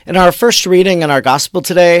In our first reading in our gospel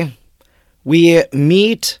today, we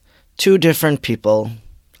meet two different people.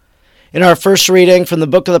 In our first reading from the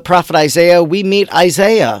book of the prophet Isaiah, we meet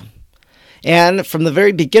Isaiah. And from the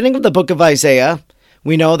very beginning of the book of Isaiah,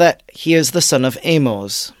 we know that he is the son of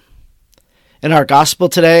Amos. In our gospel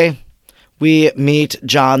today, we meet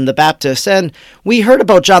John the Baptist. And we heard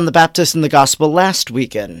about John the Baptist in the gospel last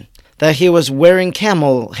weekend, that he was wearing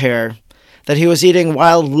camel hair, that he was eating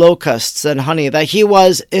wild locusts and honey, that he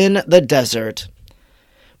was in the desert.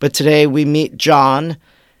 But today we meet John,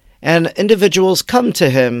 and individuals come to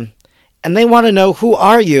him, and they want to know, who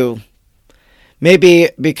are you? Maybe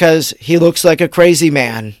because he looks like a crazy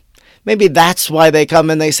man. Maybe that's why they come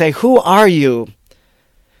and they say, who are you?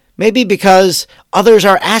 Maybe because others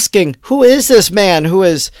are asking, who is this man who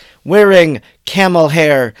is wearing camel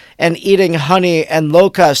hair and eating honey and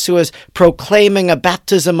locusts, who is proclaiming a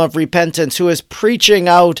baptism of repentance, who is preaching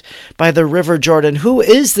out by the river Jordan? Who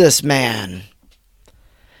is this man?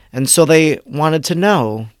 And so they wanted to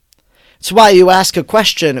know. It's why you ask a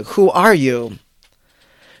question, who are you?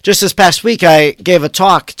 Just this past week, I gave a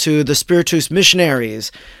talk to the Spiritus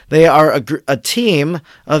Missionaries. They are a team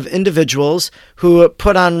of individuals who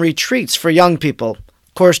put on retreats for young people.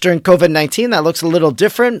 Of course, during COVID-19, that looks a little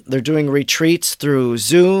different. They're doing retreats through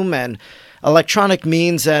Zoom and electronic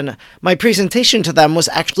means, and my presentation to them was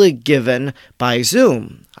actually given by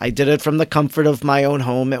Zoom. I did it from the comfort of my own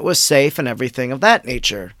home. It was safe and everything of that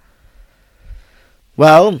nature.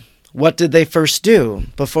 Well, what did they first do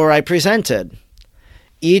before I presented?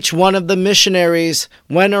 Each one of the missionaries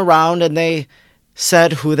went around and they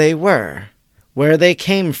said who they were, where they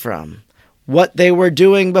came from, what they were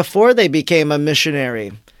doing before they became a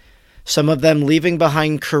missionary. Some of them leaving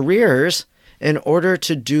behind careers in order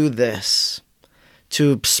to do this,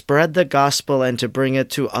 to spread the gospel and to bring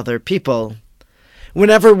it to other people.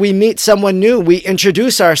 Whenever we meet someone new, we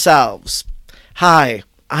introduce ourselves. Hi,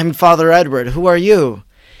 I'm Father Edward. Who are you?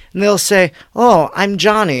 And they'll say, oh, I'm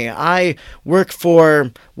Johnny. I work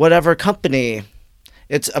for whatever company.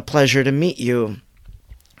 It's a pleasure to meet you.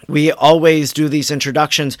 We always do these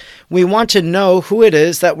introductions. We want to know who it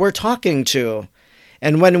is that we're talking to.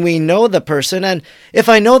 And when we know the person, and if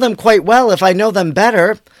I know them quite well, if I know them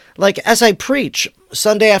better, like as I preach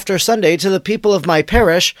Sunday after Sunday to the people of my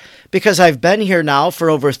parish, because I've been here now for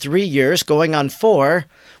over 3 years, going on 4,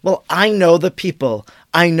 well, I know the people.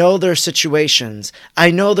 I know their situations. I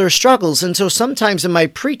know their struggles. And so sometimes in my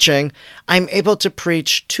preaching, I'm able to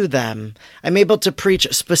preach to them. I'm able to preach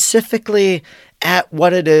specifically at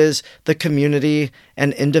what it is the community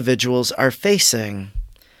and individuals are facing.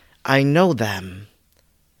 I know them.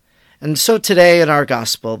 And so today in our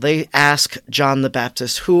gospel, they ask John the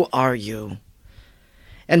Baptist, who are you?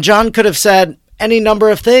 And John could have said any number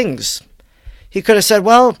of things. He could have said,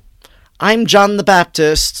 well, I'm John the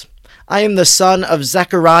Baptist. I am the son of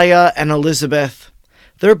Zechariah and Elizabeth.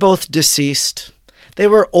 They're both deceased. They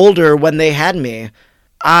were older when they had me.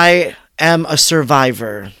 I am a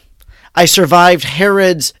survivor. I survived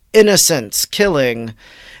Herod's innocence killing,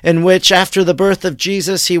 in which after the birth of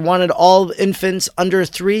Jesus, he wanted all infants under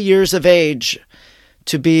 3 years of age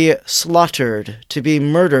to be slaughtered, to be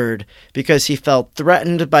murdered, because he felt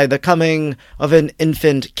threatened by the coming of an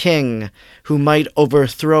infant king who might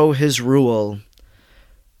overthrow his rule.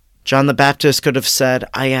 John the Baptist could have said,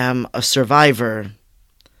 I am a survivor.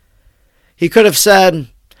 He could have said,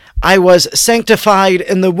 I was sanctified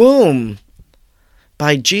in the womb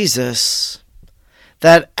by Jesus.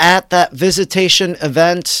 That at that visitation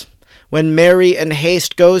event, when Mary in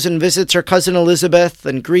haste goes and visits her cousin Elizabeth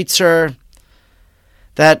and greets her,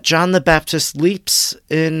 that John the Baptist leaps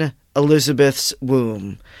in Elizabeth's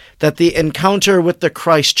womb, that the encounter with the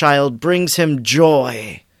Christ child brings him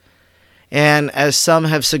joy. And as some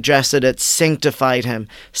have suggested, it sanctified him,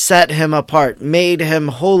 set him apart, made him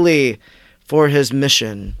holy for his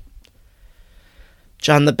mission.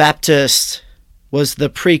 John the Baptist was the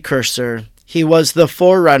precursor. He was the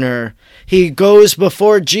forerunner. He goes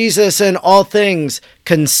before Jesus in all things,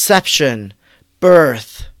 conception,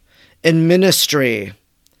 birth, in ministry.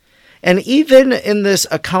 And even in this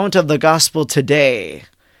account of the gospel today,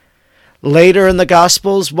 later in the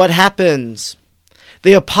gospels, what happens?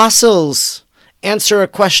 The apostles answer a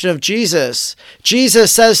question of Jesus.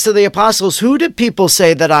 Jesus says to the apostles, who do people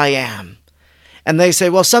say that I am? And they say,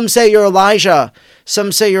 well, some say you're Elijah.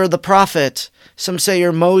 Some say you're the prophet. Some say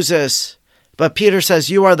you're Moses. But Peter says,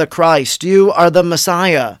 you are the Christ. You are the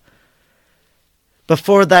Messiah.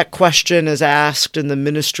 Before that question is asked in the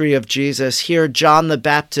ministry of Jesus, here John the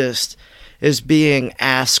Baptist is being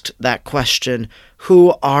asked that question,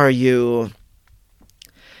 who are you?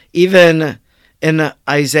 Even in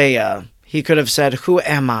Isaiah, He could have said, "Who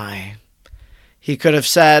am I?" He could have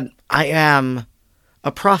said, "I am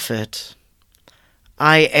a prophet.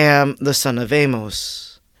 I am the son of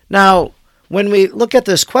Amos." Now, when we look at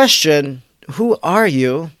this question, who are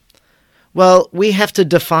you? Well, we have to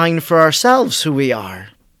define for ourselves who we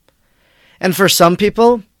are. And for some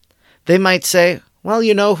people, they might say, "Well,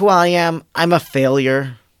 you know who I am? I'm a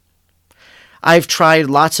failure. I've tried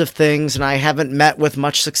lots of things and I haven't met with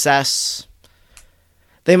much success."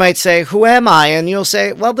 They might say, "Who am I?" And you'll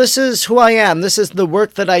say, "Well, this is who I am. This is the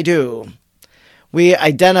work that I do." We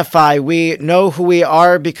identify, we know who we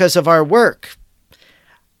are because of our work.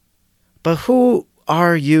 But who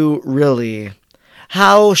are you really?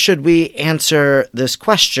 How should we answer this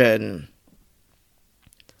question?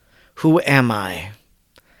 Who am I?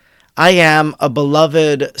 I am a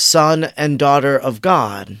beloved son and daughter of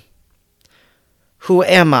God. Who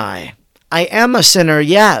am I? I am a sinner,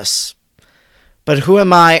 yes. But who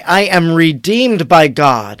am I? I am redeemed by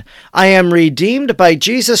God. I am redeemed by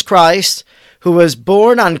Jesus Christ, who was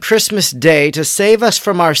born on Christmas Day to save us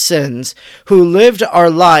from our sins, who lived our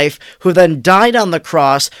life, who then died on the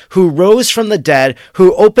cross, who rose from the dead,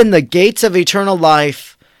 who opened the gates of eternal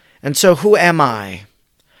life. And so who am I?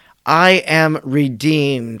 I am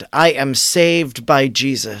redeemed. I am saved by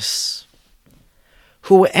Jesus.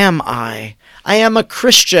 Who am I? I am a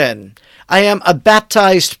Christian. I am a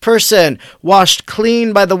baptized person, washed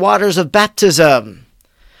clean by the waters of baptism.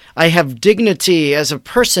 I have dignity as a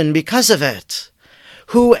person because of it.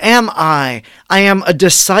 Who am I? I am a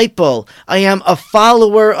disciple. I am a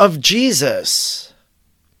follower of Jesus.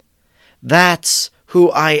 That's who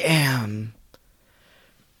I am.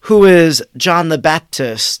 Who is John the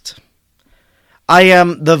Baptist? I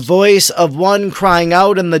am the voice of one crying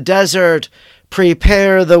out in the desert,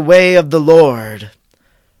 "Prepare the way of the Lord."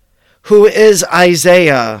 Who is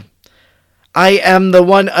Isaiah? I am the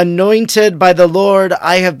one anointed by the Lord.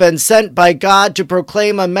 I have been sent by God to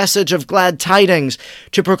proclaim a message of glad tidings,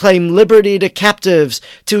 to proclaim liberty to captives,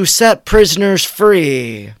 to set prisoners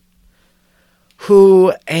free.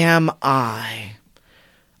 Who am I?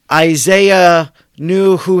 Isaiah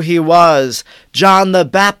knew who he was. John the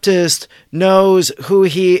Baptist knows who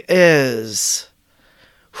he is.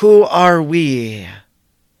 Who are we?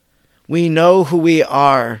 We know who we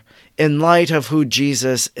are in light of who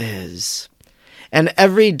Jesus is. And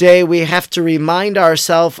every day we have to remind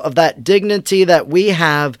ourselves of that dignity that we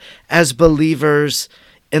have as believers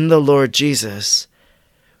in the Lord Jesus.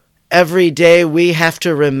 Every day we have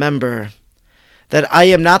to remember that I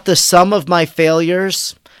am not the sum of my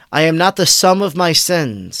failures. I am not the sum of my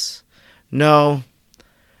sins. No,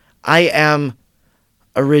 I am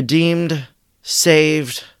a redeemed,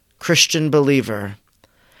 saved Christian believer.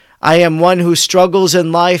 I am one who struggles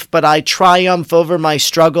in life, but I triumph over my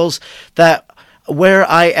struggles, that where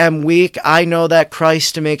I am weak, I know that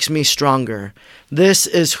Christ makes me stronger. This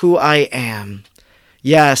is who I am.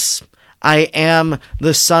 Yes, I am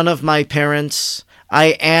the son of my parents.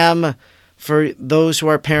 I am, for those who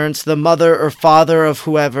are parents, the mother or father of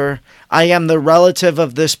whoever. I am the relative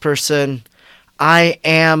of this person. I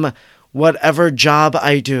am whatever job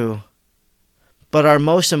I do. But our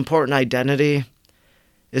most important identity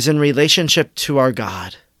is in relationship to our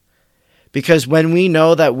God. Because when we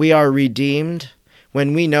know that we are redeemed,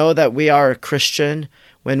 when we know that we are a Christian,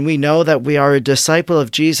 when we know that we are a disciple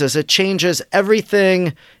of Jesus, it changes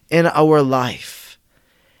everything in our life.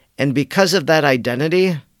 And because of that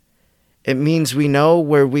identity, it means we know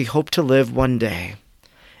where we hope to live one day,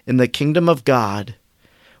 in the kingdom of God,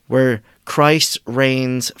 where Christ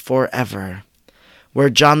reigns forever, where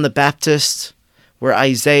John the Baptist, where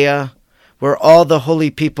Isaiah, where all the holy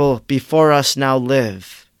people before us now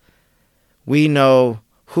live. We know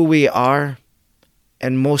who we are,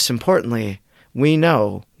 and most importantly, we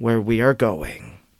know where we are going.